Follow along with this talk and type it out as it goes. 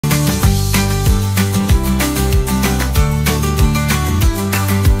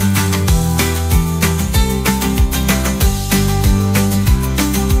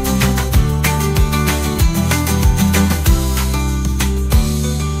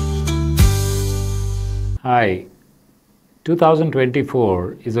Hi,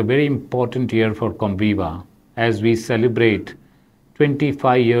 2024 is a very important year for Comviva as we celebrate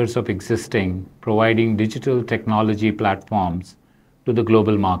 25 years of existing, providing digital technology platforms to the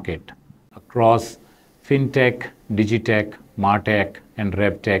global market across FinTech, DigiTech, MarTech, and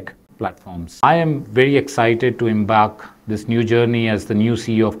RevTech platforms. I am very excited to embark this new journey as the new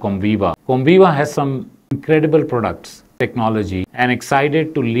CEO of Comviva. Comviva has some incredible products, technology, and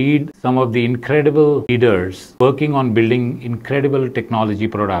excited to lead some of the incredible leaders working on building incredible technology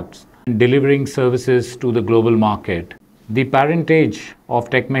products and delivering services to the global market. The parentage of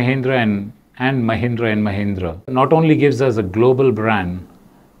Tech Mahindra and Mahindra not only gives us a global brand,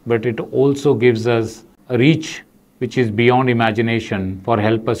 but it also gives us a reach which is beyond imagination for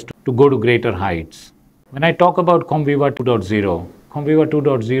help us to go to greater heights. When I talk about Comviva 2.0, Comviva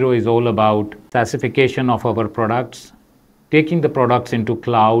 2.0 is all about SaaSification of our products, taking the products into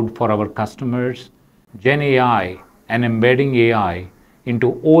cloud for our customers, Gen AI and embedding AI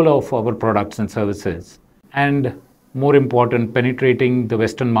into all of our products and services, and more important, penetrating the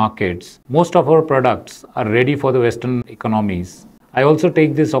Western markets. Most of our products are ready for the Western economies. I also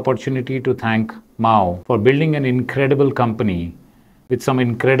take this opportunity to thank Mao for building an incredible company with some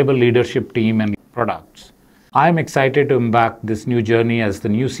incredible leadership team and products. I am excited to embark this new journey as the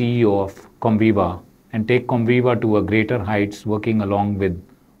new CEO of Comviva and take Comviva to a greater heights working along with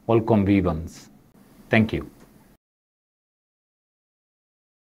all Comvivans. Thank you.